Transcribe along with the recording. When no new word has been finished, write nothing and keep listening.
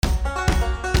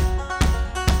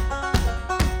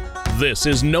This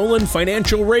is Nolan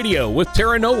Financial Radio with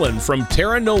Tara Nolan from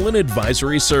Tara Nolan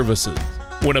Advisory Services.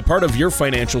 When a part of your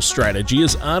financial strategy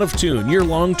is out of tune, your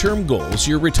long-term goals,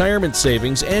 your retirement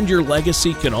savings, and your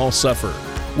legacy can all suffer.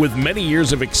 With many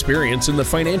years of experience in the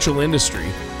financial industry,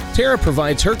 Tara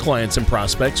provides her clients and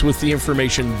prospects with the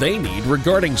information they need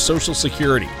regarding Social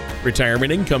Security,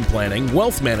 retirement income planning,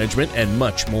 wealth management, and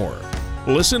much more.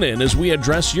 Listen in as we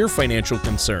address your financial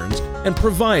concerns and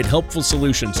provide helpful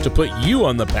solutions to put you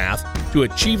on the path to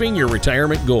achieving your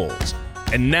retirement goals.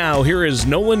 And now, here is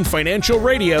Nolan Financial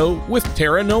Radio with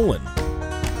Tara Nolan.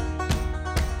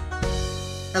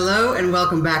 Hello and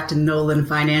welcome back to Nolan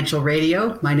Financial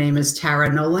Radio. My name is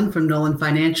Tara Nolan from Nolan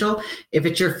Financial. If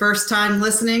it's your first time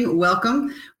listening,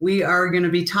 welcome. We are going to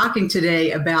be talking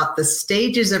today about the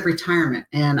stages of retirement.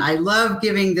 And I love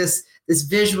giving this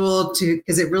visual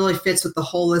because it really fits with the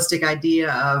holistic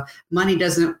idea of money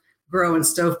doesn't grow in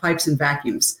stovepipes and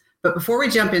vacuums. But before we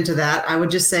jump into that, I would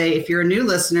just say if you're a new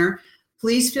listener,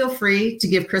 please feel free to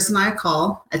give Chris and I a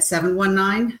call at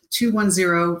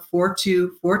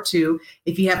 719-210-4242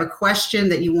 if you have a question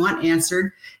that you want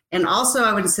answered. And also,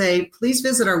 I would say, please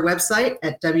visit our website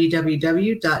at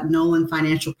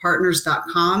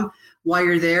www.nolanfinancialpartners.com. While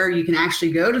you're there, you can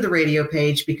actually go to the radio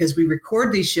page because we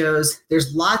record these shows.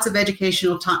 There's lots of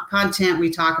educational content.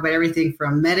 We talk about everything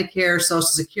from Medicare, Social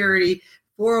Security,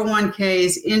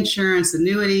 401ks, insurance,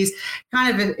 annuities.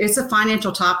 It's a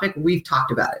financial topic. We've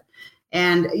talked about it.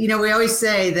 And, we always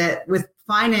say that with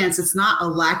finance, it's not a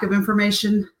lack of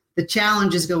information. The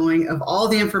challenge is going of all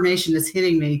the information that's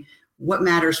hitting me, what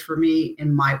matters for me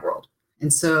in my world.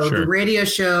 And so The radio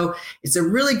show is a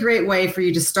really great way for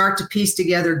you to start to piece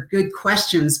together good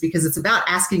questions because it's about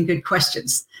asking good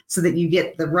questions so that you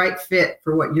get the right fit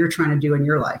for what you're trying to do in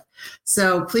your life.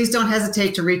 So please don't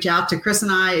hesitate to reach out to Chris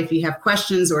and I if you have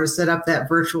questions or to set up that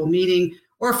virtual meeting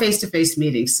or face-to-face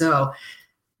meeting. So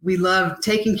we love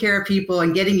taking care of people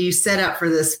and getting you set up for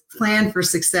this plan for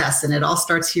success. And it all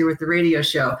starts here with the radio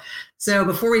show. So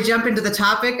before we jump into the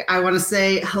topic, I want to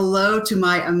say hello to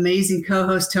my amazing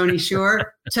co-host, Tony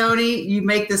Shore. Tony, you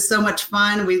make this so much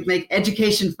fun. We make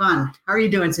education fun. How are you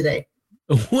doing today?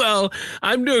 Well,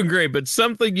 I'm doing great, but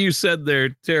something you said there,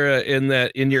 Tara,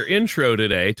 in your intro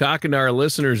today, talking to our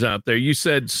listeners out there, you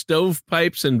said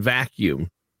stovepipes and vacuum.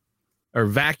 Or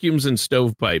vacuums and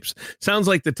stovepipes. Sounds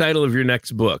like the title of your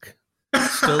next book.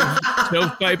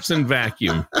 Stovepipes and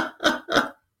vacuum.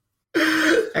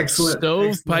 Excellent.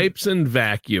 Stovepipes and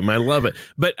vacuum. I love it.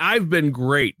 But I've been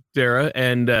great, Tara.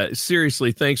 And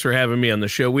seriously, thanks for having me on the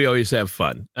show. We always have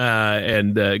fun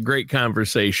and great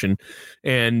conversation.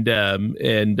 And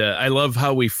I love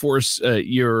how we force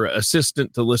your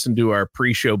assistant to listen to our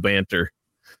pre-show banter.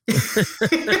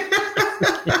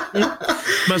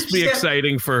 Must be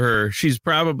exciting for her. She's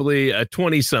probably a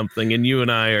 20-something, and you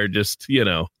and I are just,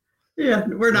 Yeah,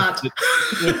 we're not.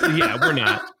 We're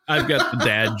not. I've got the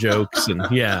dad jokes, and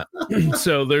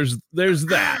so there's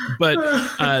that.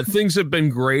 But things have been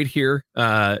great here.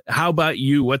 How about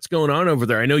you? What's going on over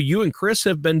there? I know you and Chris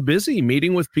have been busy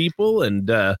meeting with people,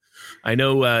 and I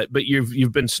know, but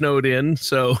you've been snowed in,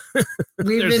 so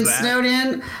we've been snowed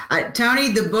in.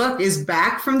 Tony, the book is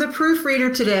back from the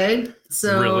proofreader today,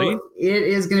 so really? It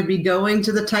is going to be going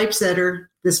to the typesetter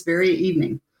this very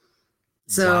evening.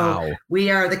 So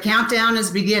wow. The countdown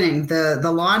is beginning. The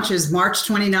launch is March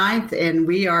 29th, and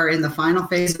we are in the final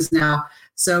phases now.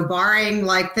 So barring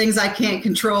things I can't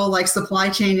control, like supply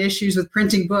chain issues with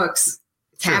printing books,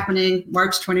 it's happening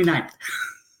March 29th.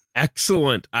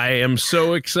 Excellent. I am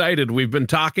so excited. We've been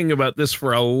talking about this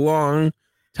for a long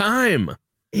time.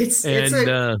 It's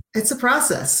a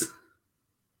process.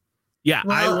 Yeah,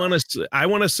 well, I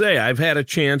want to say I've had a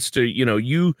chance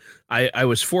to, I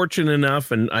was fortunate enough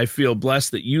and I feel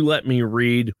blessed that you let me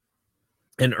read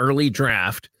an early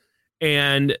draft,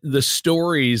 and the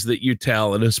stories that you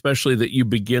tell, and especially that you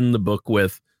begin the book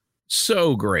with,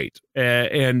 so great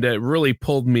and really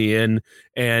pulled me in.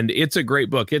 And it's a great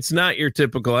book. It's not your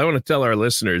typical. I want to tell our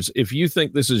listeners, if you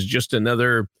think this is just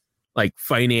another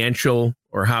financial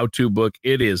or how-to book,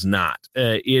 it is not.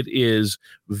 It is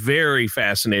very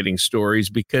fascinating stories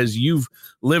because you've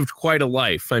lived quite a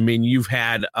life. I mean, you've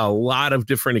had a lot of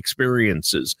different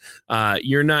experiences.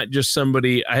 You're not just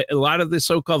somebody. A lot of the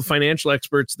so-called financial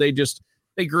experts, they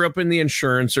grew up in the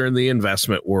insurance or in the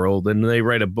investment world, and they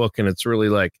write a book, and it's really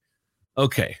like,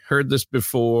 okay, heard this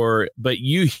before, but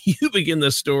you begin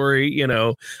the story,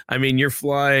 I mean, you're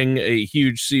flying a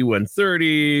huge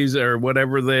C-130s or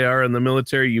whatever they are in the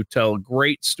military. You tell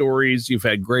great stories. You've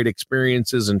had great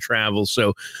experiences and travel.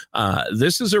 So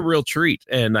this is a real treat,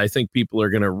 and I think people are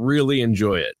going to really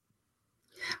enjoy it.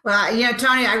 Well,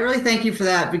 Tony, I really thank you for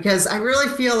that, because I really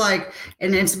feel like,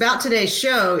 and it's about today's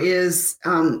show, is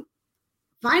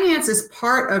finance is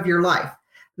part of your life.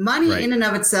 Money in and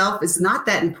of itself is not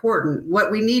that important.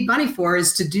 What we need money for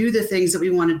is to do the things that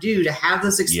we want to do, to have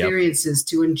those experiences,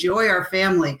 to enjoy our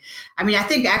family. I mean, I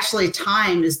think actually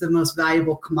time is the most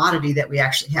valuable commodity that we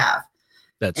actually have.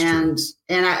 That's true.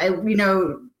 And I,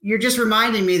 you're just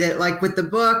reminding me that, like with the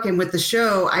book and with the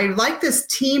show, I like this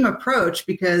team approach,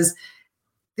 because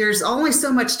there's only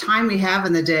so much time we have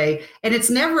in the day. And it's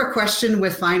never a question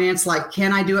with finance, like,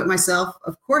 can I do it myself?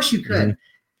 Of course you could. Mm-hmm.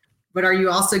 But are you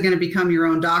also going to become your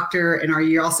own doctor? And are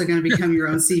you also going to become your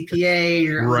own CPA and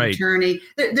your own attorney?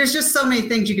 There's just so many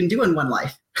things you can do in one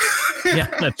life. Yeah,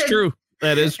 that's true.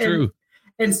 That is true.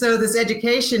 And so this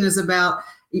education is about,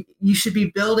 you should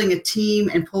be building a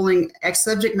team and pulling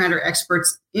subject matter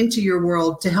experts into your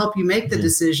world to help you make the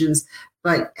decisions.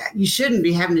 But you shouldn't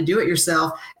be having to do it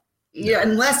yourself. Yeah,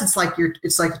 unless it's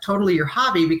like totally your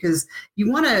hobby, because you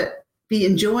want to be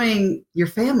enjoying your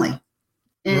family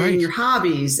and your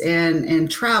hobbies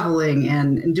and traveling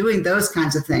and doing those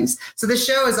kinds of things. So the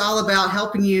show is all about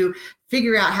helping you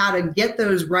figure out how to get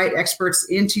those right experts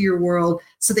into your world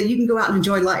so that you can go out and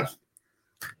enjoy life.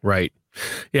 Right.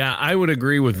 Yeah, I would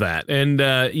agree with that. And,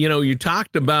 you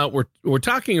talked about, we're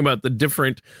talking about the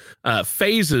different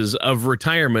phases of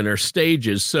retirement or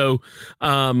stages. So,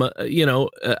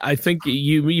 I think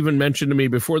you even mentioned to me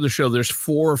before the show, there's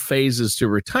 4 phases to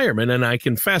retirement. And I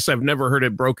confess, I've never heard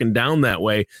it broken down that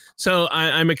way. So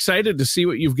I'm excited to see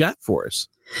what you've got for us.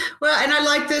 Well, and I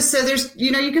like this. So there's,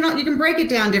 you can break it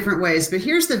down different ways, but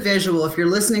here's the visual. If you're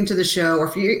listening to the show, or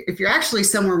if you're actually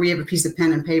somewhere where you have a piece of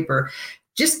pen and paper,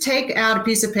 just take out a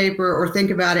piece of paper or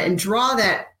think about it and draw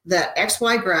that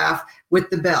XY graph with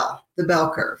the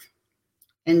bell curve.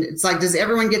 And it's like, does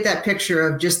everyone get that picture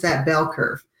of just that bell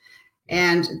curve?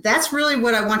 And that's really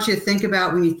what I want you to think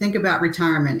about when you think about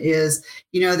retirement is,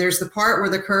 there's the part where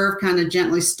the curve kind of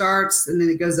gently starts and then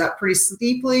it goes up pretty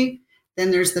steeply.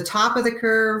 Then there's the top of the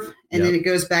curve and then it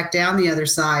goes back down the other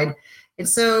side. And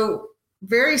so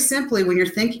very simply, when you're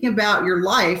thinking about your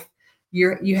life,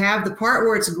 you have the part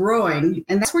where it's growing,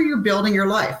 and that's where you're building your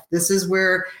life. This is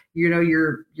where,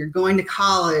 you're going to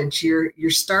college, you're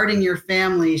starting your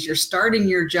families, you're starting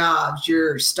your jobs,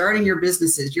 you're starting your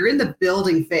businesses, you're in the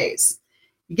building phase.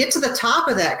 You get to the top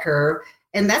of that curve,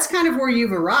 and that's kind of where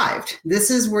you've arrived.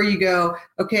 This is where you go,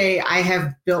 okay, I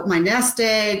have built my nest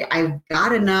egg, I've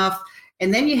got enough.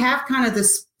 And then you have kind of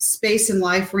this space in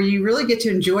life where you really get to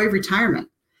enjoy retirement.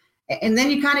 And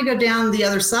then you kind of go down the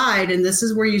other side, and this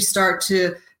is where you start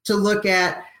to look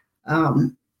at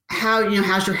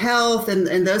how's your health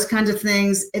and those kinds of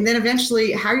things, and then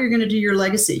eventually how you're going to do your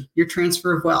legacy, your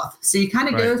transfer of wealth. So you kind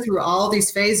of go through all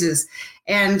these phases.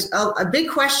 And a big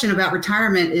question about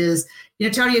retirement is,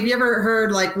 Tony, have you ever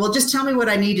heard like, well, just tell me what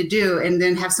I need to do, and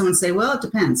then have someone say, well, it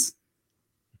depends.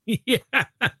 Yeah,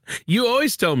 you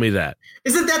always tell me that.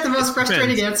 Isn't that the most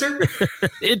frustrating answer?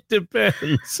 It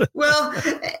depends. Well,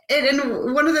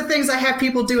 and one of the things I have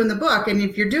people do in the book, and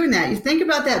if you're doing that, you think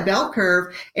about that bell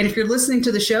curve. And if you're listening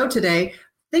to the show today,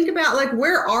 think about like,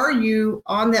 where are you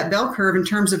on that bell curve in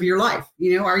terms of your life?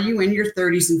 Are you in your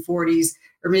 30s and 40s,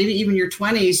 or maybe even your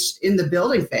 20s in the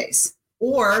building phase?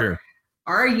 Or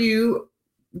are you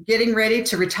getting ready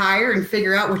to retire and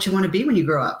figure out what you want to be when you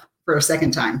grow up for a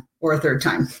second time or a third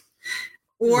time?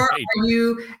 Or are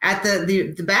you at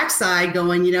the backside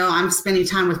going, I'm spending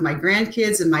time with my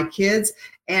grandkids and my kids,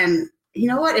 and you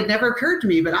know what? It never occurred to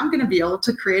me, but I'm going to be able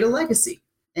to create a legacy.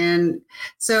 And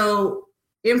so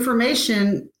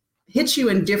information hits you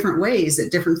in different ways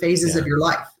at different phases of your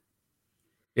life.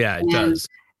 Yeah, it does.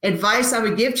 Advice I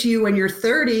would give to you when you're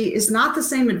 30 is not the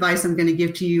same advice I'm going to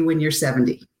give to you when you're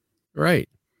 70. Right.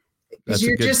 That's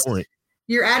a good point.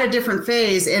 You're at a different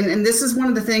phase. And this is one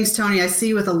of the things, Tony, I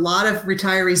see with a lot of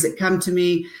retirees that come to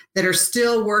me that are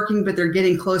still working, but they're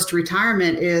getting close to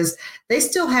retirement, is they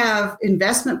still have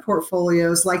investment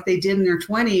portfolios like they did in their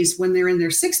 20s when they're in their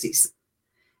 60s.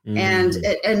 And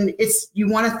you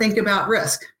want to think about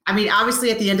risk. I mean,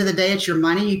 obviously, at the end of the day, it's your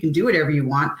money. You can do whatever you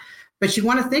want. But you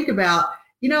want to think about,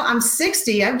 I'm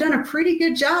 60. I've done a pretty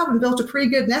good job and built a pretty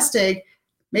good nest egg.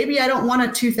 Maybe I don't want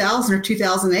a 2000 or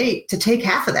 2008 to take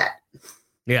half of that.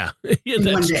 Yeah,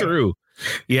 that's true.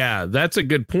 Yeah, that's a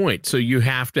good point. So you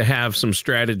have to have some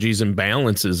strategies and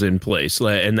balances in place,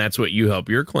 and that's what you help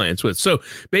your clients with. So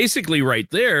basically right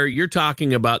there, you're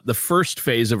talking about the first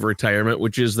phase of retirement,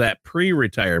 which is that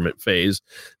pre-retirement phase,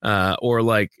 or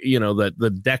like,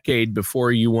 the decade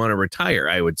before you want to retire,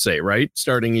 I would say, right?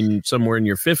 Starting in somewhere in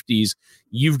your 50s,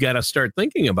 you've got to start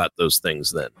thinking about those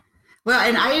things then. Well,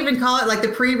 and I even call it like the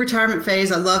pre-retirement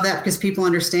phase. I love that because people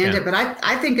understand it. But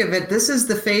I think of it, this is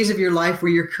the phase of your life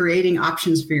where you're creating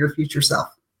options for your future self.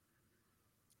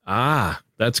 Ah,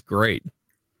 that's great.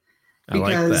 I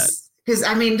like that. Because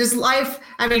does life,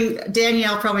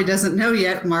 Danielle probably doesn't know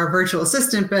yet, our virtual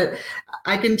assistant, but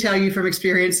I can tell you from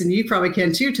experience, and you probably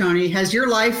can too, Tony, has your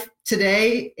life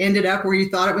today ended up where you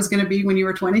thought it was going to be when you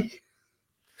were 20?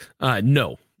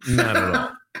 No, not at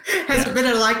all. Has it been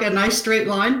a nice straight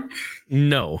line?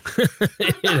 No,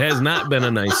 it has not been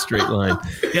a nice straight line.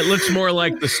 It looks more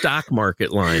like the stock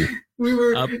market line. We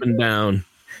were up and down.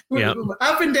 Yeah,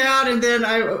 up and down, and then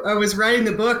I was writing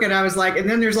the book, and I was like, and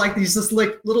then there's like these just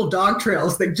like little dog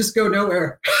trails that just go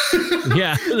nowhere.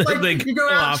 Yeah, like you go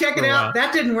out, check it out.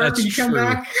 That didn't work, and you come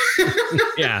back.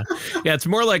 yeah, it's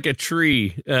more like a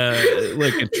tree,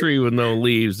 with no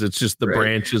leaves. It's just the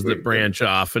branches that branch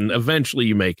off, and eventually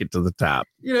you make it to the top.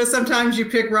 Sometimes you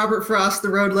pick Robert Frost, The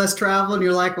Road Less Traveled, and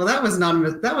you're like, well, that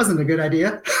wasn't a good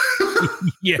idea.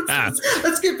 Yeah,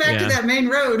 let's get back to that main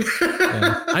road.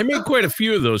 I made quite a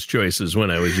few of those choices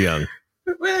when I was young.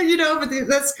 Well, but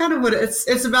that's kind of what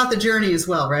it's about, the journey as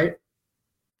well, right?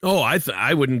 Oh,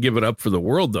 I wouldn't give it up for the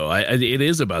world, though. It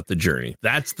is about the journey.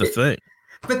 That's the thing.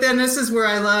 But then this is where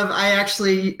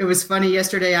it was funny.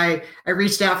 Yesterday, I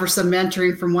reached out for some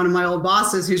mentoring from one of my old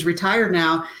bosses who's retired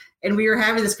now. And we were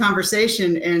having this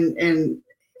conversation, and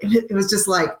it was just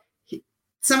like,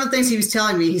 some of the things he was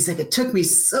telling me, he's like, it took me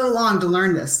so long to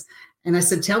learn this. And I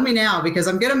said, tell me now, because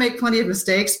I'm going to make plenty of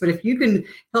mistakes, but if you can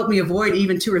help me avoid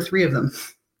even 2 or 3 of them,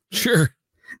 sure,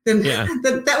 then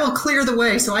that will clear the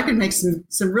way so I can make some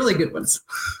really good ones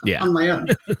on my own.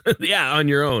 Yeah, on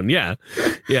your own. Yeah.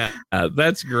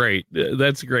 That's great.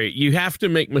 That's great. You have to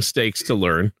make mistakes to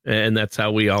learn, and that's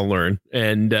how we all learn,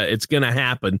 and it's going to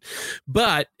happen.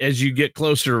 But as you get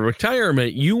closer to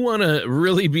retirement, you want to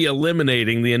really be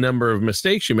eliminating the number of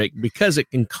mistakes you make, because it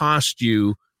can cost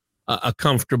you a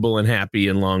comfortable and happy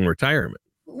and long retirement.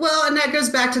 Well, and that goes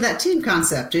back to that team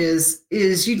concept is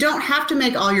you don't have to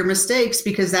make all your mistakes,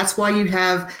 because that's why you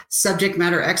have subject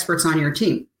matter experts on your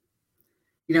team.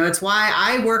 It's why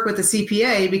I work with the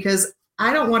CPA, because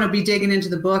I don't want to be digging into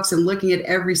the books and looking at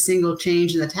every single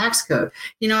change in the tax code.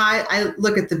 I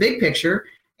look at the big picture,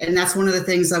 and that's one of the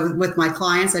things with my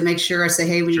clients. I make sure I say,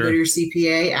 hey, when you go to your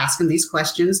CPA, ask them these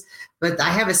questions. But I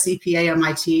have a CPA on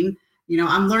my team.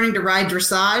 I'm learning to ride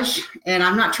dressage, and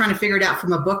I'm not trying to figure it out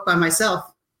from a book by myself.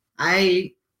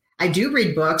 I do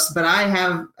read books, but I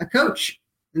have a coach,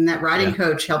 and that riding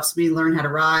coach helps me learn how to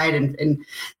ride. And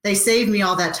they save me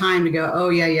all that time to go, oh,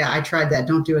 yeah, I tried that.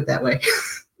 Don't do it that way.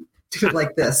 Do it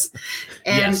like this.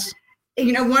 And,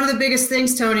 one of the biggest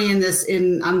things, Tony,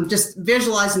 I'm just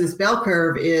visualizing this bell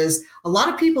curve, is a lot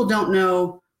of people don't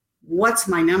know what's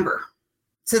my number.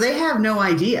 So they have no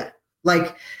idea.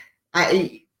 Like,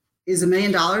 is $1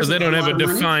 million. So they don't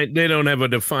have a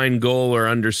defined goal or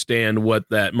understand what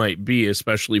that might be,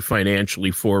 especially financially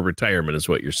for retirement, is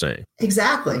what you're saying.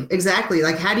 Exactly.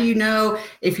 Like, how do you know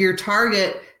if your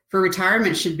target for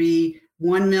retirement should be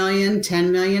 1 million,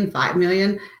 10 million, 5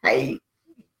 million?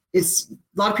 It's a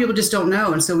lot of people just don't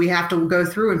know. And so we have to go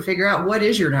through and figure out what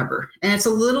is your number. And it's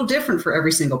a little different for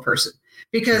every single person,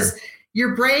 because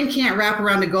your brain can't wrap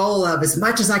around a goal of as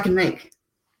much as I can make.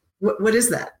 What is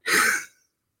that?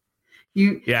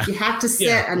 You have to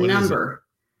set a number.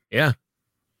 Yeah.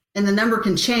 And the number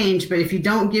can change, but if you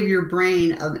don't give your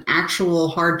brain an actual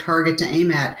hard target to aim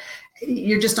at,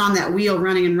 you're just on that wheel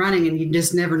running, and you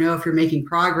just never know if you're making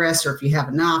progress or if you have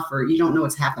enough, or you don't know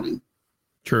what's happening.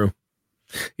 True.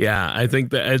 Yeah, I think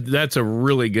that's a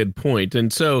really good point.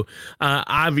 And so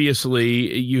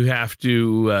obviously you have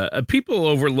to people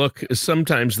overlook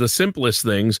sometimes the simplest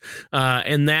things.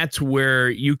 And that's where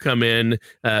you come in,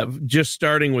 just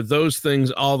starting with those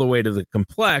things all the way to the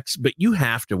complex. But you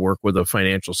have to work with a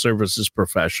financial services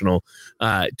professional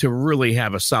to really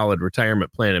have a solid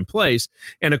retirement plan in place.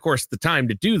 And of course, the time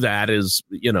to do that is,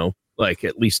 like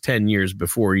at least 10 years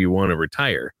before you want to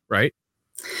retire. Right.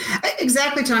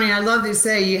 Exactly, Tony. I love to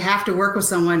say you have to work with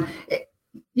someone.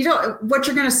 What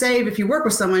you're going to save if you work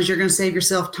with someone is you're going to save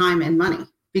yourself time and money,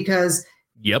 because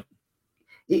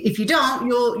if you don't,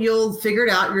 you'll figure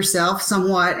it out yourself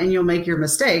somewhat, and you'll make your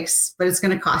mistakes, but it's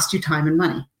going to cost you time and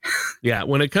money. Yeah.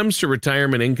 When it comes to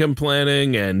retirement income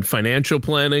planning and financial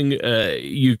planning,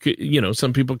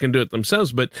 some people can do it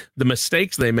themselves, but the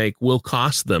mistakes they make will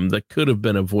cost them that could have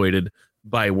been avoided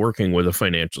by working with a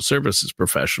financial services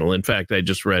professional. In fact, I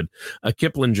just read a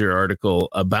Kiplinger article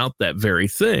about that very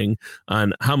thing,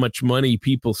 on how much money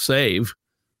people save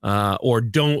or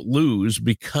don't lose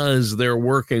because they're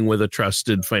working with a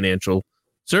trusted financial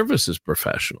services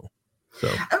professional. So,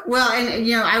 well, and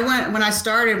when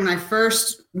I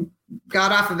first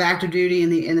got off of active duty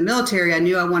in the military, I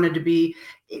knew I wanted to be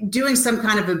doing some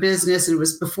kind of a business. And it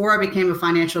was before I became a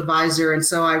financial advisor. And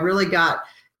so I really got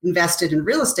invested in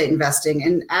real estate investing.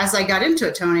 And as I got into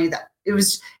it, Tony,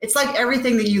 it's like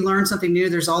everything that you learn something new,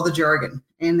 there's all the jargon,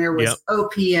 and there was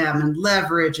OPM and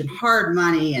leverage and hard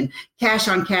money and cash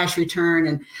on cash return.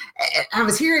 And I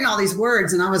was hearing all these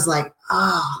words and I was like,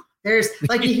 there's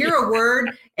like, you hear a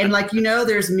word and like,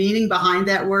 there's meaning behind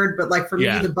that word. But like for me,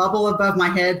 the bubble above my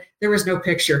head, there was no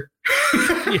picture.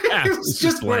 It was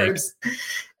just words.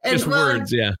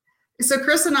 Words. Yeah. So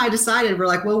Chris and I decided, we're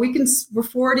like, well, we're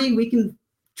 40, we can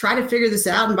try to figure this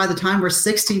out. And by the time we're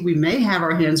 60, we may have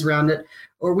our hands around it,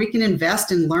 or we can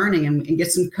invest in learning and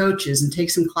get some coaches and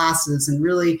take some classes and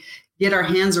really get our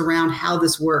hands around how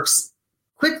this works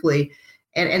quickly.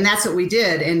 And that's what we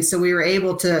did. And so we were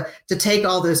able to take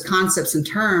all those concepts and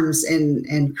terms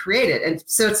and create it. And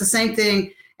so it's the same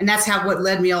thing. And that's what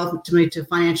led me ultimately to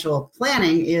financial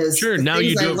planning is. Sure. Now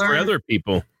you do it for other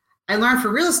people. I learned for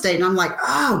real estate, and I'm like,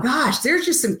 oh gosh, there's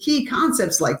just some key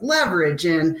concepts like leverage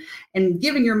and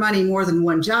giving your money more than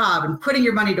one job and putting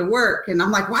your money to work. And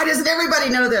I'm like, why doesn't everybody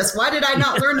know this? Why did I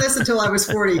not learn this until I was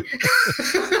 40?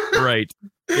 Right.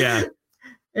 Yeah.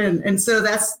 And so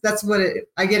that's what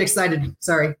I get excited.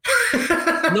 Sorry.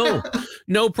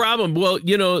 No problem. Well,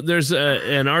 there's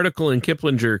an article in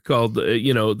Kiplinger called,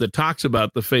 that talks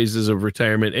about the phases of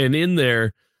retirement. And in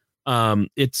there,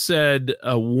 it said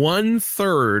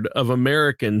 1/3 of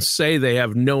Americans say they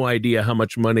have no idea how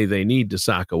much money they need to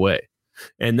sock away.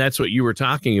 And that's what you were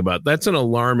talking about. That's an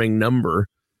alarming number.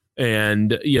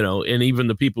 And, and even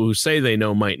the people who say they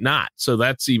know might not. So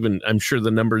that's I'm sure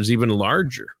the number is even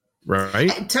larger.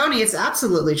 Right. Tony, it's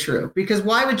absolutely true. Because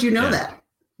why would you know that?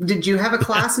 Did you have a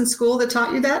class in school that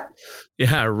taught you that?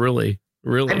 Yeah, really.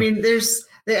 I mean,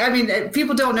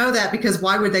 people don't know that because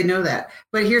why would they know that?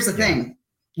 But here's the thing.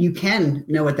 You can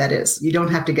know what that is. You don't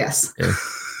have to guess.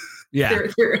 Yeah.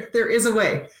 There is a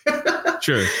way.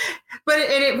 Sure. But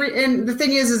and the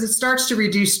thing is it starts to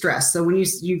reduce stress. So when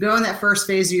you go in that first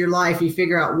phase of your life, you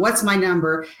figure out what's my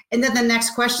number. And then the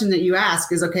next question that you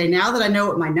ask is, okay, now that I know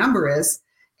what my number is,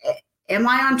 am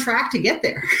I on track to get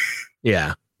there?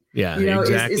 Yeah. Yeah.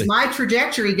 Exactly. Is my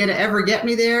trajectory going to ever get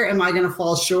me there? Am I going to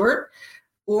fall short?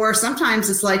 Or sometimes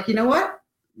it's like, you know what?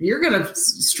 You're going to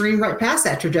stream right past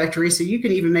that trajectory so you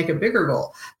can even make a bigger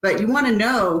goal. But you want to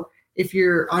know if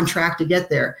you're on track to get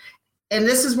there. And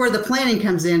this is where the planning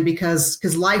comes in because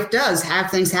life does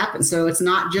have things happen. So it's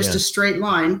not just a straight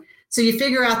line. So you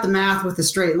figure out the math with a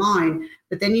straight line,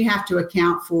 but then you have to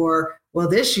account for, well,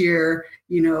 this year,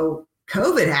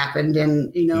 COVID happened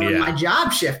and, and my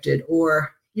job shifted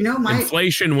or, my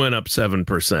inflation went up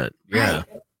 7%. Yeah. Right.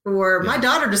 Or my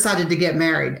daughter decided to get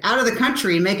married out of the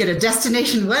country and make it a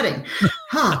destination wedding.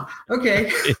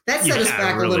 Okay. That set us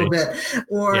back a little bit.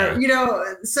 Or,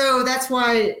 so that's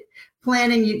why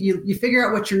planning, you figure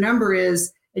out what your number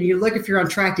is and you look if you're on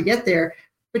track to get there,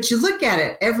 but you look at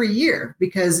it every year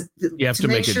because you have to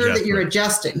make sure that you're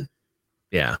adjusting.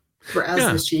 Yeah. For as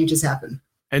those changes happen.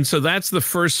 And so that's the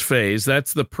first phase.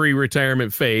 That's the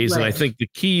pre-retirement phase. Right. And I think the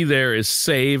key there is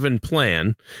save and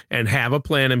plan and have a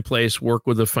plan in place, work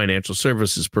with a financial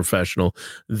services professional.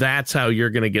 That's how you're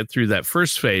going to get through that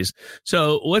first phase.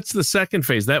 So what's the second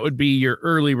phase? That would be your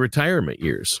early retirement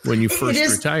years when you first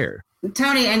retire.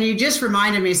 Tony, and you just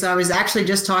reminded me. So I was actually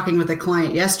just talking with a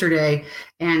client yesterday,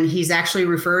 and he's actually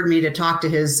referred me to talk to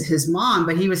his mom,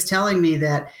 but he was telling me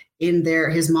that in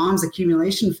his mom's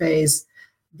accumulation phase,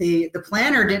 the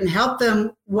planner didn't help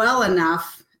them well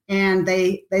enough, and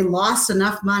they lost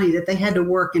enough money that they had to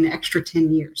work an extra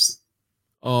 10 years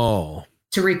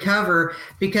to recover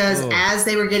because as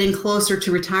they were getting closer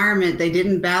to retirement, they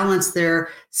didn't balance their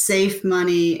safe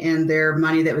money and their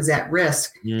money that was at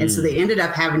risk. And so they ended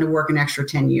up having to work an extra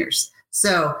 10 years.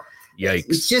 So yikes.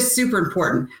 It's just super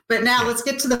important. But now let's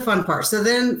get to the fun part. So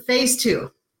then phase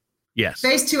 2. Yes.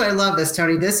 Phase 2, I love this,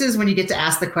 Tony. This is when you get to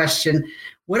ask the question,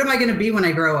 what am I going to be when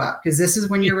I grow up? Because this is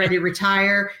when you're ready to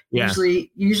retire. Usually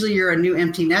you're a new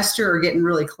empty nester or getting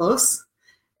really close.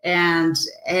 And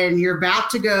you're about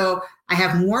to go, I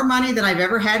have more money than I've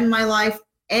ever had in my life,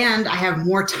 and I have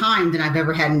more time than I've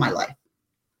ever had in my life.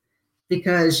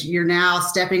 Because you're now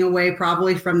stepping away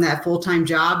probably from that full-time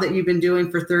job that you've been doing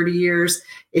for 30 years.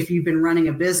 If you've been running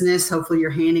a business, hopefully you're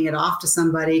handing it off to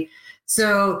somebody.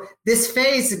 So this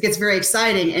phase, it gets very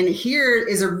exciting. And here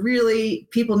is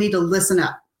people need to listen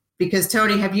up. Because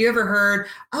Tony, have you ever heard,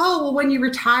 when you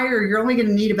retire, you're only going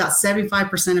to need about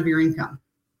 75% of your income?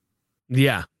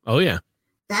 Yeah. Oh, yeah.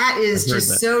 That is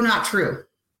just so not true.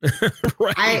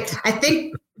 Right. I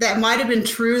think that might have been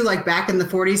true like back in the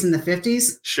 40s and the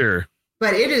 50s. Sure.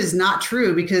 But it is not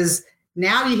true, because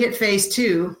now you hit phase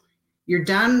 2, you're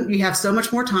done. You have so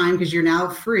much more time because you're now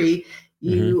free.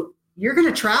 You're going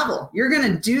to travel. You're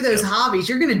going to do those hobbies.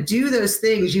 You're going to do those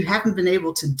things you haven't been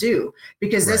able to do,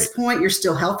 because at this point you're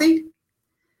still healthy,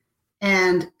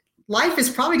 and life is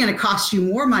probably going to cost you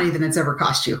more money than it's ever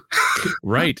cost you.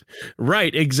 Right.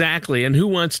 Exactly. And who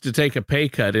wants to take a pay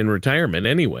cut in retirement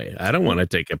anyway? I don't want to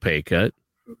take a pay cut.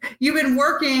 You've been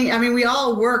working. I mean, we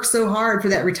all work so hard for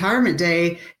that retirement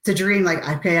day to dream like,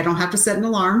 okay, I don't have to set an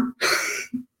alarm.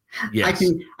 Yes.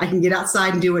 I can get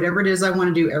outside and do whatever it is I want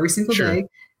to do every single day.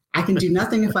 I can do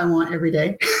nothing if I want every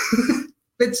day.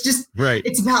 It's just,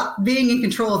 it's about being in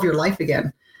control of your life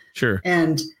again. Sure.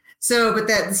 And so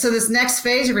this next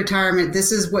phase of retirement,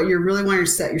 this is what you're really wanting to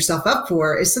set yourself up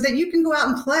for, is so that you can go out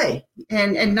and play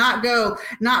and not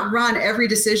run every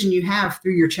decision you have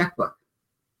through your checkbook.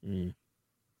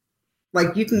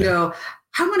 Like you can go,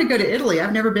 I want to go to Italy.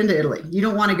 I've never been to Italy. You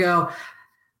don't want to go,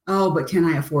 oh, but can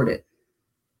I afford it?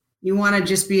 You want to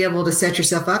just be able to set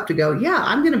yourself up to go, yeah,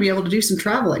 I'm going to be able to do some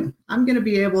traveling. I'm going to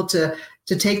be able to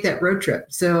take that road trip.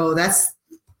 So that's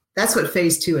what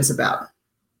phase 2 is about.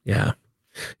 Yeah.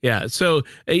 Yeah. So,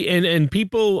 and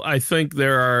people, I think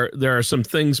there are some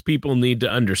things people need to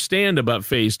understand about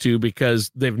phase 2,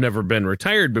 because they've never been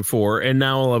retired before. And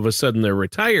now all of a sudden they're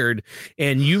retired.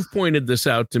 And you've pointed this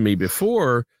out to me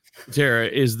before, Tara,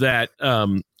 is that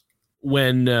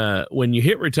when you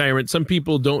hit retirement, some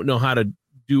people don't know how to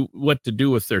do what to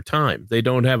do with their time. They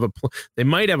don't have they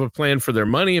might have a plan for their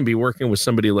money and be working with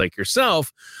somebody like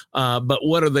yourself. But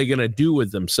what are they going to do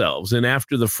with themselves? And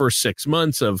after the first 6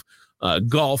 months of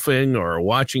golfing or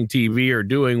watching TV or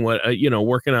doing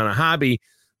working on a hobby,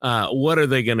 what are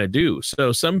they going to do?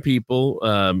 So some people,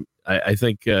 I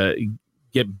think,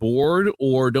 get bored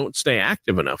or don't stay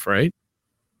active enough, right?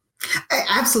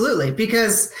 Absolutely.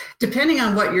 Because depending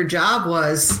on what your job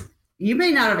was, you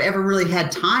may not have ever really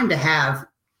had time to have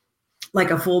like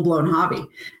a full-blown hobby.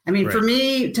 I mean, for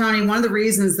me, Tony, one of the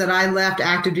reasons that I left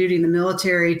active duty in the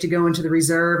military to go into the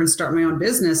reserve and start my own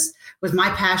business was my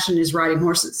passion is riding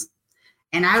horses.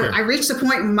 And I reached a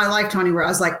point in my life, Tony, where I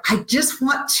was like, I just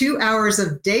want 2 hours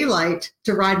of daylight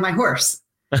to ride my horse.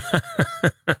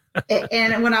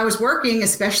 And when I was working,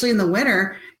 especially in the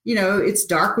winter, it's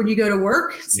dark when you go to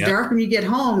work. It's dark when you get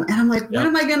home. And I'm like, when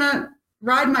am I going to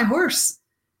ride my horse?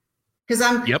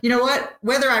 Because you know what,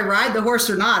 whether I ride the horse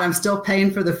or not, I'm still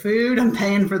paying for the food. I'm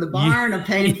paying for the barn. I'm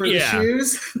paying for the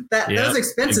shoes. Those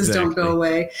expenses don't go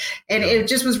away. And it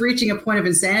just was reaching a point of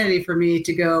insanity for me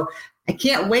to go, I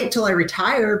can't wait till I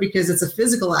retire because it's a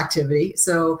physical activity.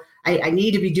 So I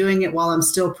need to be doing it while I'm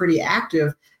still pretty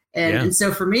active. And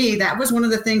so for me, that was one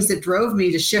of the things that drove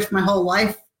me to shift my whole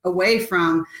life away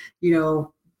from,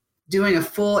 doing a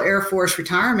full Air Force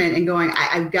retirement and going,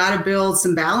 I've got to build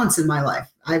some balance in my life.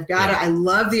 I've got to, I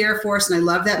love the Air Force and I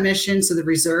love that mission. So the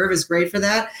reserve is great for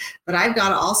that. But I've got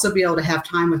to also be able to have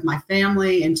time with my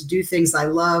family and to do things I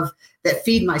love that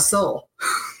feed my soul.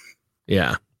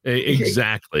 Yeah,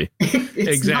 exactly.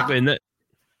 Exactly. And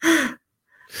that,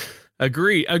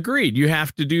 agreed. You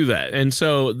have to do that. And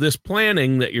so this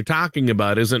planning that you're talking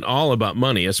about isn't all about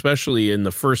money, especially in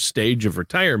the first stage of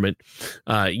retirement.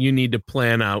 You need to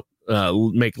plan out,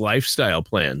 make lifestyle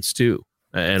plans too.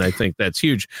 And I think that's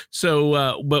huge.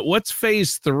 So, but what's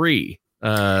phase 3?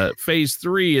 Phase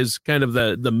 3 is kind of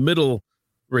the middle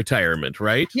retirement,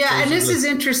 right? Yeah. And this is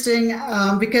interesting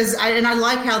because I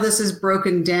like how this is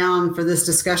broken down for this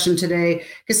discussion today,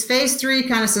 because phase 3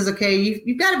 kind of says, okay,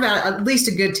 you've got about at least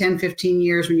a good 10, 15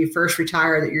 years when you first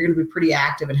retire that you're going to be pretty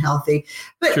active and healthy.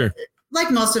 But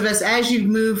like most of us, as you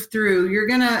move through, you're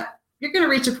going to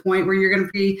reach a point where you're going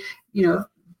to be,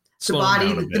 the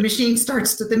body, the machine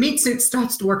the meat suit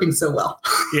starts working so well.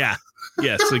 Yeah.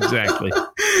 Yes, exactly.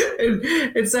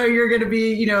 and so you're going to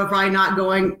be, probably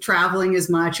not traveling as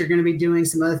much. You're going to be doing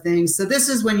some other things. So this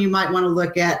is when you might want to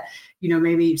look at,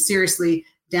 maybe seriously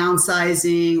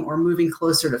downsizing or moving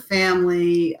closer to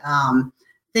family,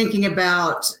 thinking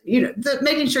about,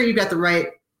 making sure you've got the right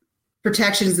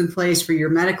protections in place for your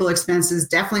medical expenses,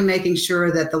 definitely making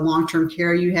sure that the long-term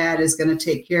care you had is going to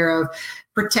take care of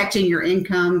protecting your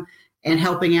income and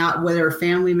helping out whether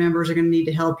family members are going to need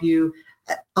to help you.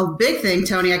 A big thing,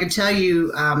 Tony, I can tell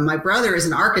you, my brother is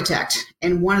an architect.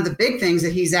 And one of the big things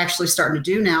that he's actually starting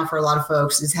to do now for a lot of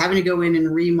folks is having to go in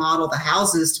and remodel the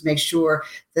houses to make sure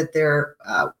that they're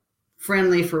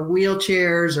friendly for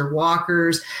wheelchairs or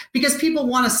walkers, because people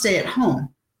want to stay at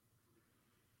home.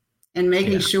 And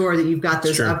making sure that you've got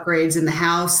those upgrades in the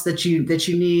house that you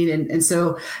need. And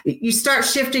so you start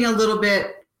shifting a little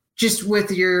bit just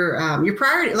with your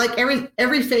priority, like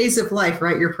every phase of life,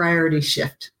 right? Your priorities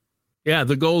shift. Yeah,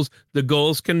 the goals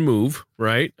can move,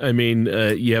 right? I mean,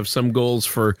 you have some goals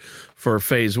for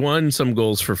phase 1, some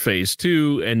goals for phase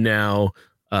 2, and now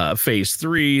phase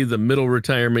 3, the middle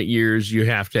retirement years, you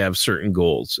have to have certain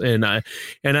goals. And I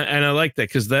like that,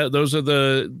 because those are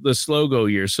the slow go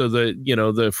years. So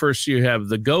the first you have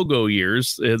the go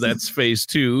years, that's phase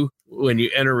 2. When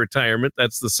you enter retirement,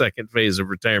 that's the second phase of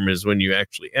retirement, is when you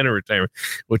actually enter retirement,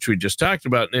 which we just talked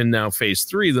about. And now phase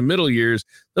 3, the middle years,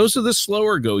 those are the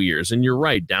slower go years. And you're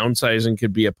right, downsizing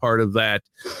could be a part of that.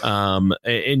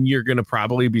 And you're going to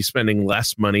probably be spending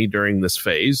less money during this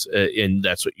phase. And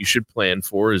that's what you should plan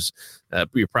for, is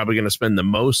you're probably going to spend the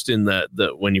most in the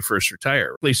when you first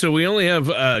retire. So we only have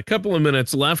a couple of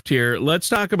minutes left here. Let's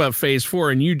talk about phase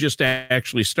 4. And you just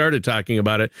actually started talking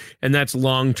about it. And that's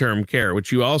long-term care,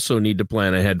 which you also need to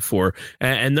plan ahead for.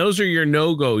 And those are your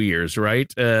no-go years,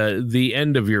 right? The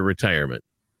end of your retirement.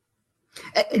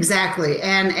 Exactly.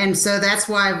 And so that's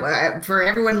why for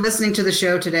everyone listening to the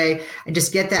show today, I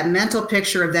just get that mental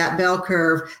picture of that bell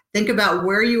curve. Think about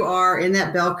where you are in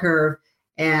that bell curve,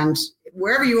 and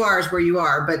wherever you are is where you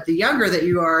are. But the younger that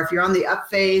you are, if you're on the up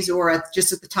phase or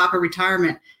just at the top of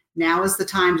retirement, now is the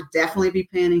time to definitely be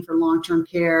planning for long-term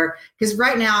care. Because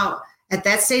right now, at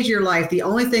that stage of your life, the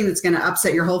only thing that's going to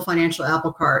upset your whole financial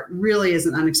apple cart really is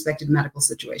an unexpected medical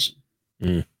situation.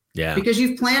 Yeah. Because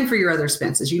you've planned for your other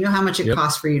expenses. You know how much it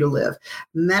costs for you to live.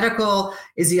 Medical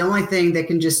is the only thing that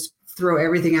can just throw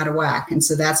everything out of whack. And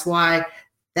so that's why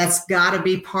that's got to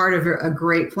be part of a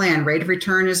great plan. Rate of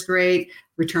return is great.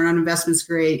 Return on investment is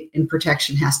great. And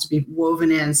protection has to be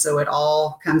woven in, so it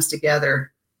all comes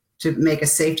together to make a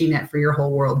safety net for your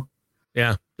whole world.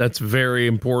 Yeah, that's very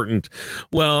important.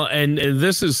 Well, and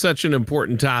this is such an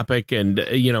important topic. And,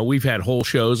 we've had whole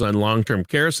shows on long-term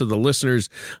care. So the listeners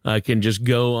can just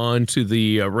go on to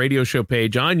the radio show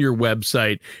page on your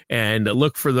website and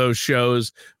look for those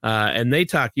shows. And they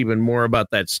talk even more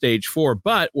about that stage 4.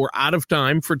 But we're out of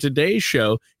time for today's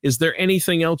show. Is there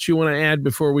anything else you want to add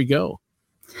before we go?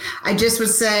 I just would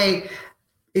say,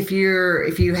 if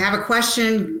you have a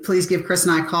question, please give Chris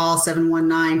and I a call,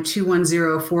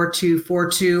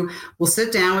 719-210-4242. We'll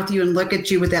sit down with you and look at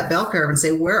you with that bell curve and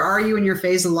say, where are you in your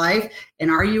phase of life?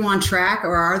 And are you on track,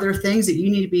 or are there things that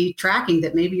you need to be tracking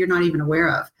that maybe you're not even aware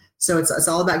of? So it's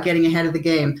all about getting ahead of the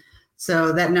game.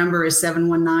 So that number is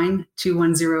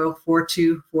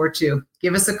 719-210-4242.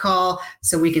 Give us a call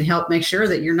so we can help make sure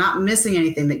that you're not missing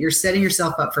anything, that you're setting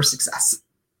yourself up for success.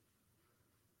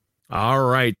 All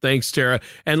right. Thanks, Tara.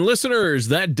 And listeners,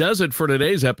 that does it for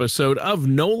today's episode of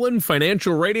Nolan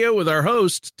Financial Radio with our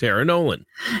host, Tara Nolan.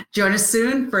 Join us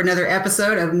soon for another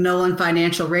episode of Nolan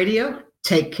Financial Radio.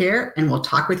 Take care, and we'll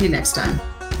talk with you next time.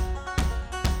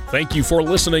 Thank you for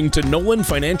listening to Nolan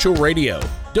Financial Radio.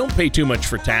 Don't pay too much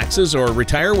for taxes or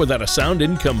retire without a sound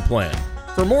income plan.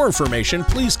 For more information,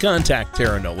 please contact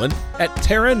Tara Nolan at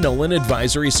Tara Nolan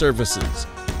Advisory Services.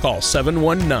 Call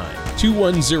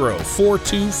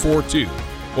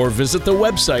 719-210-4242 or visit the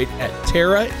website at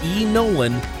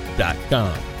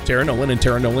taraenolan.com. Tara Nolan and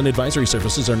Tara Nolan Advisory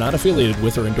Services are not affiliated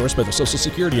with or endorsed by the Social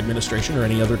Security Administration or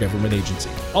any other government agency.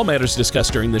 All matters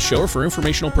discussed during this show are for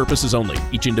informational purposes only.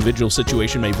 Each individual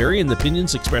situation may vary, and the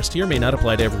opinions expressed here may not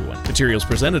apply to everyone. Materials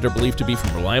presented are believed to be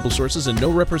from reliable sources, and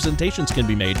no representations can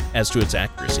be made as to its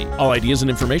accuracy. All ideas and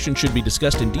information should be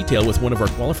discussed in detail with one of our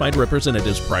qualified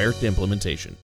representatives prior to implementation.